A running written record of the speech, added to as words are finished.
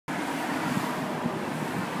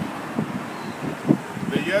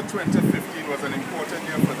year 2015 was an important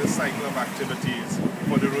year for this cycle of activities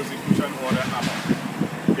for the Rosicrucian Order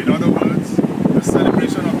AMORC. In other words, the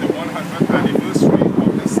celebration of the 100th anniversary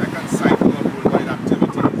of the second cycle of worldwide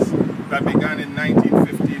activities that began in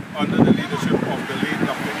 1915 under the leadership of the late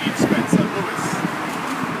Dr. H. Spencer Lewis,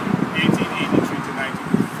 1883 to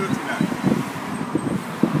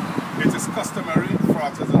 1939. It is customary for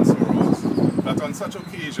artisans and sorors that on such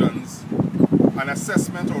occasions, an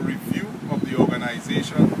assessment or review of the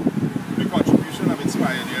organization, the contribution of its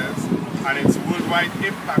pioneers, and its worldwide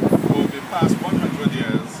impact for the past 100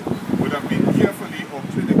 years would have been carefully or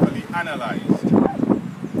critically analyzed.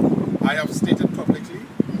 I have stated publicly,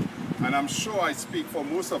 and I'm sure I speak for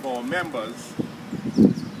most of our members,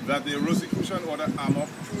 that the Rosicrucian Order AMORC,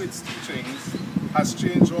 through its teachings, has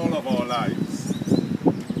changed all of our lives,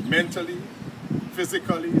 mentally,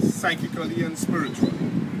 physically, psychically, and spiritually.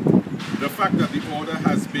 The fact that the order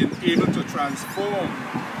has been able to transform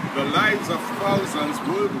the lives of thousands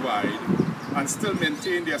worldwide and still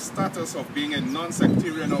maintain their status of being a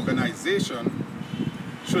non-sectarian organization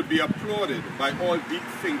should be applauded by all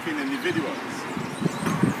deep-thinking individuals.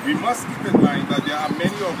 We must keep in mind that there are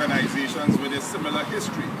many organizations with a similar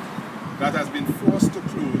history that has been forced to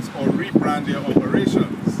close or rebrand their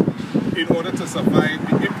operations in order to survive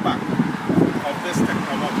the impact of this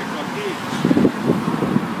technological age.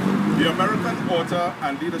 The American author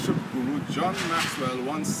and leadership guru John Maxwell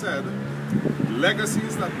once said,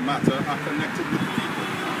 "Legacies that matter are connected with people.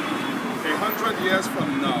 100 years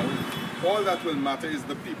from now, all that will matter is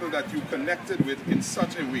the people that you connected with in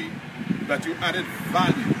such a way that you added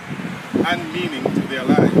value and meaning to their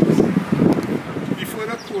lives." He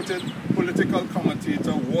further quoted political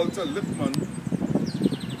commentator Walter Lippmann,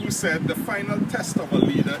 who said, "The final test of a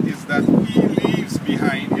leader is that he leaves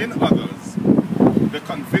behind in others the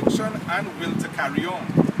conviction and will to carry on.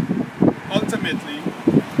 Ultimately,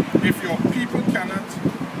 if your people can't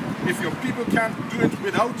do it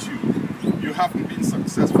without you, you haven't been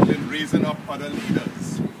successful in raising up other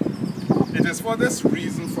leaders." It is for this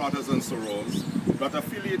reason, Fratres and sorors, that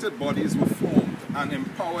affiliated bodies were formed and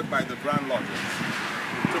empowered by the Grand Lodges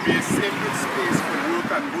to be a sacred space for work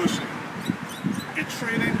and worship, a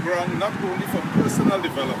training ground not only for personal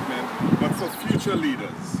development, but for future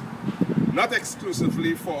leaders. Not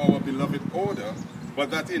exclusively for our beloved order,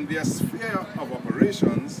 but that in their sphere of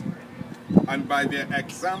operations and by their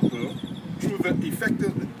example, through the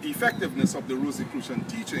effectiveness of the Rosicrucian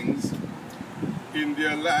teachings in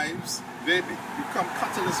their lives, they become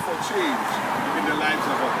catalysts for change in the lives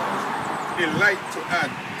of others, a light to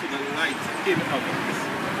add to the light in others.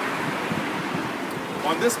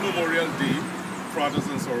 On this Memorial Day, Fratres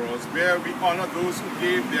and sorors, where we honor those who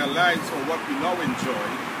gave their lives for what we now enjoy,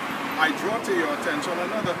 I draw to your attention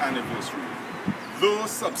another anniversary. Though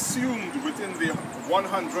subsumed within the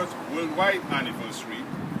 100th worldwide anniversary,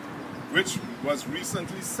 which was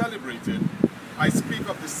recently celebrated, I speak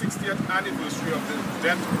of the 60th anniversary of the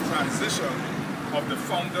death transition of the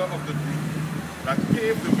founder of the group that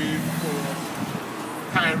paved the way for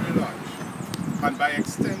Kyrie Lodge, and by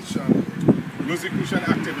extension, Rosicrucian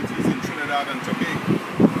activities in Trinidad and Tobago.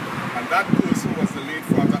 And that person was the late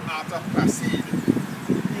Frater Arthur Placide,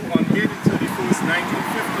 on May 31st,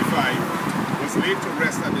 1955, was laid to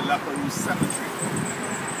rest at the La Perouse Cemetery.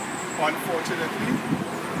 Unfortunately,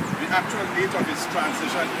 the actual date of his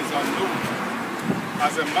transition is unknown.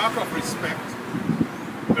 As a mark of respect,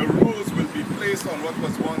 the rose will be placed on what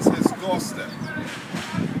was once his doorstep,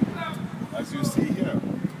 as you see here.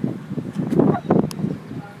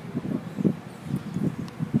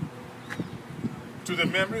 To the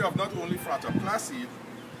memory of not only Frater Placide,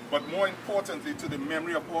 but more importantly to the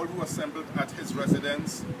memory of all who assembled at his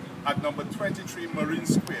residence at number 23 Marine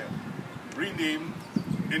Square, renamed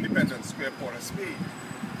Independence Square, Port of Spain.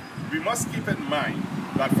 We must keep in mind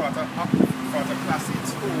that Frater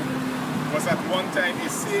Placide's home was at one time a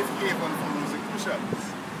safe haven for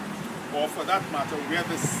Rosicrucians, or for that matter, where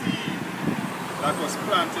the seed that was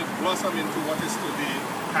planted blossomed into what is today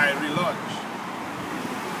Kyrie Lodge.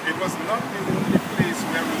 It was not the only place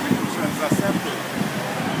where Rosicrucians assembled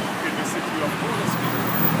in the city of Port of Spain.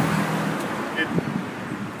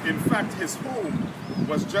 In fact, his home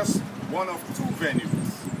was just one of two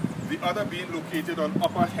venues, the other being located on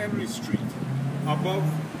Upper Henry Street, above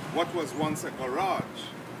what was once a garage.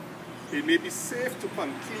 It may be safe to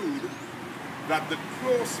conclude that the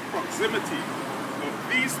close proximity of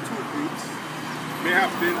these two groups may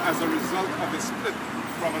have been as a result of a split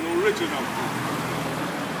from an original group.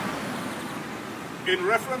 In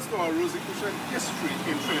reference to our Rosicrucian history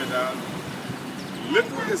in Trinidad,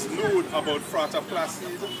 little is known about Frater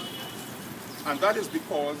Placide, and that is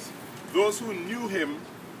because those who knew him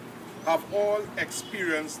have all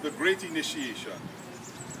experienced the Great Initiation,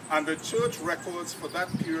 and the church records for that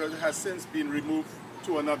period has since been removed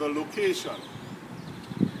to another location.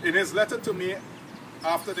 In his letter to me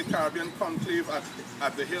after the Caribbean Conclave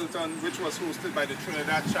at the Hilton, which was hosted by the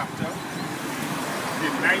Trinidad chapter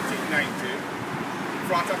in 1990,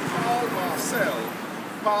 Frater Carl Marcel,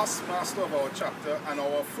 past master of our chapter and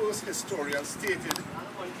our first historian, stated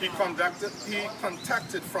he contacted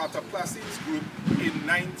Frater Placide's group in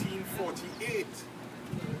 1948.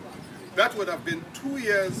 That would have been 2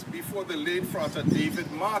 years before the late Frater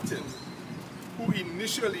David Martin, who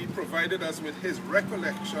initially provided us with his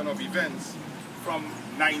recollection of events from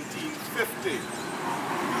 1950.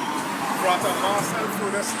 Frater Marcel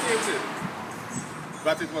further stated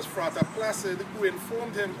that it was Frater Placide who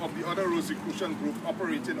informed him of the other Rosicrucian group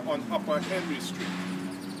operating on Upper Henry Street.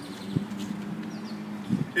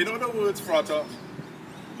 In other words, Frater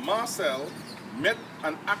Marcel met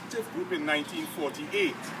an active group in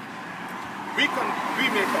 1948. We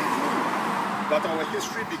may conclude that our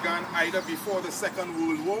history began either before the Second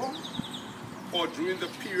World War or during the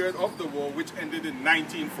period of the war, which ended in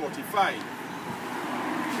 1945.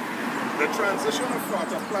 The transition of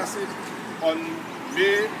Frater Placide on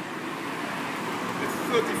May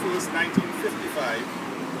 31st,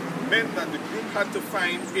 1955 meant that the group had to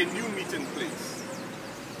find a new meeting place.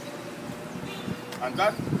 And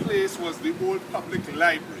that place was the old public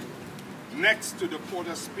library next to the Port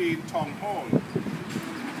of Spain Town Hall.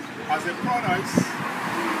 As a province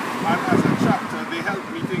and as a chapter, they held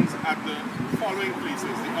meetings at the following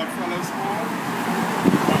places: the Oddfellows Hall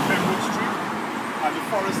on Pembroke Street and the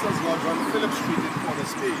Foresters Lodge on Phillip Street in Port of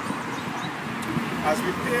Spain. As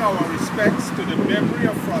we pay our respects to the memory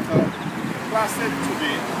of Frater Placide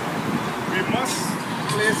today, we must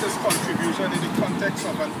place his contribution in the context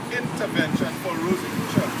of an intervention for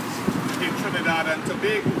Rosicrucians in Trinidad and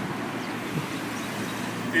Tobago.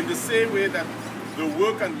 In the same way that the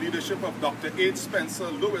work and leadership of Dr. H. Spencer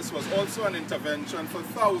Lewis was also an intervention for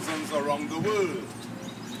thousands around the world.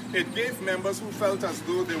 It gave members who felt as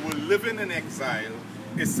though they were living in exile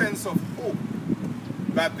a sense of hope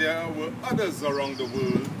that there were others around the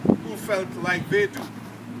world who felt like they do.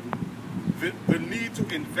 The need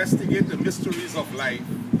to investigate the mysteries of life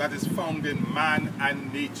that is found in man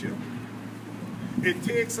and nature. It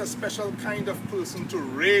takes a special kind of person to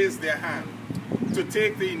raise their hand, to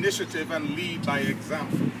take the initiative and lead by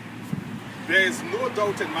example. There is no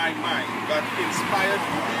doubt in my mind that inspired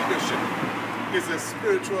leadership is a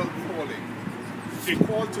spiritual calling, a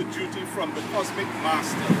call to duty from the cosmic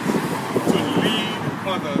masters to lead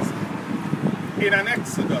others in an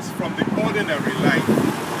exodus from the ordinary life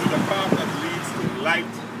to the path that leads to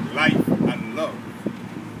light, life, and love.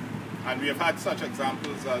 And we have had such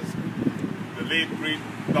examples as the late great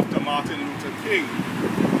Dr. Martin Luther King,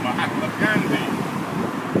 Mahatma Gandhi,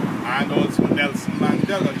 and also Nelson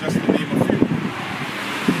Mandela, just to name a few.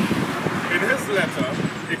 In his letter,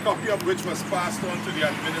 a copy of which was passed on to the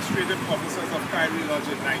administrative officers of Kyrie Lodge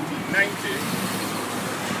in 1990,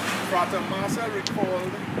 Frater Marcel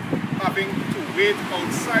recalled having to wait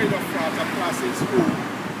outside of Frater Placide's home,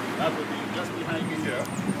 that would be just behind me here,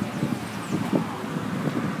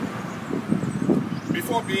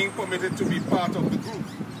 before being permitted to be part of the group.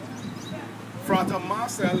 Frater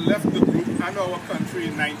Marcel left the group and our country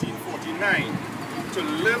in 1949 to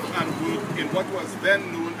live and work in what was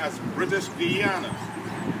then known as British Guyana,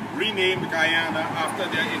 renamed Guyana after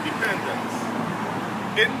their independence.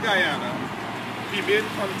 In Guyana, he made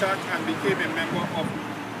contact and became a member of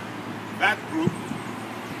that group,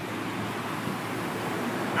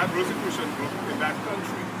 that Rosicrucian group in that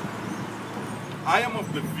country. I am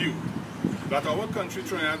of the view that our country,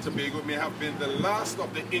 Trinidad and Tobago, may have been the last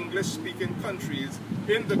of the English-speaking countries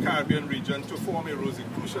in the Caribbean region to form a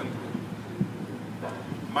Rosicrucian group.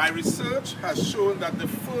 My research has shown that the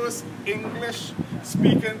first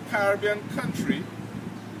English-speaking Caribbean country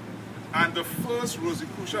and the first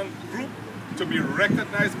Rosicrucian group to be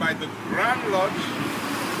recognized by the Grand Lodge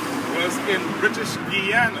was in British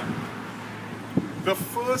Guyana. The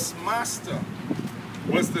first master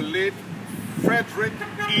was the late Frederick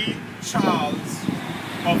E. Charles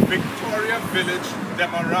of Victoria Village,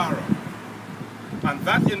 Demerara. And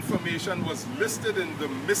that information was listed in the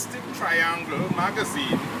Mystic Triangle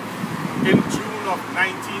magazine in June of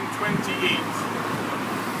 1928.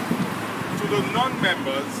 To the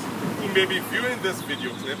non-members who may be viewing this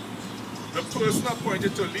video clip, the person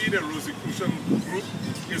appointed to lead a Rosicrucian group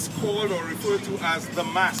is called or referred to as the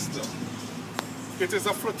Master. It is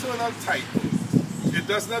a fraternal title. It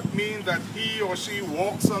does not mean that he or she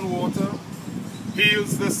walks on water,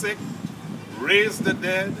 heals the sick, raise the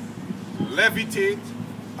dead, levitate,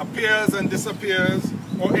 appears and disappears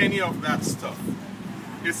or any of that stuff.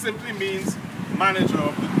 It simply means manager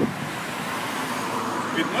of the group.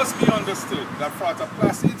 It must be understood that Frater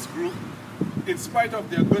Placide's group, in spite of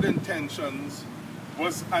their good intentions,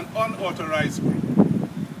 was an unauthorized group.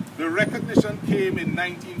 The recognition came in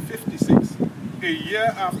 1956, a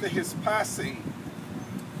year after his passing.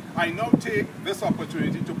 I now take this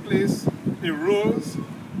opportunity to place a rose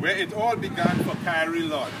where it all began for Kyrie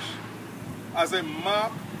Lodge, as a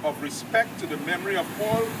mark of respect to the memory of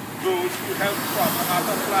all those who helped Frater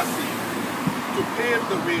Arthur Placide to pave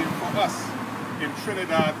the way for us in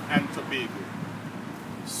Trinidad and Tobago.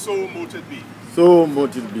 So mote it be. So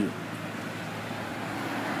mote it be.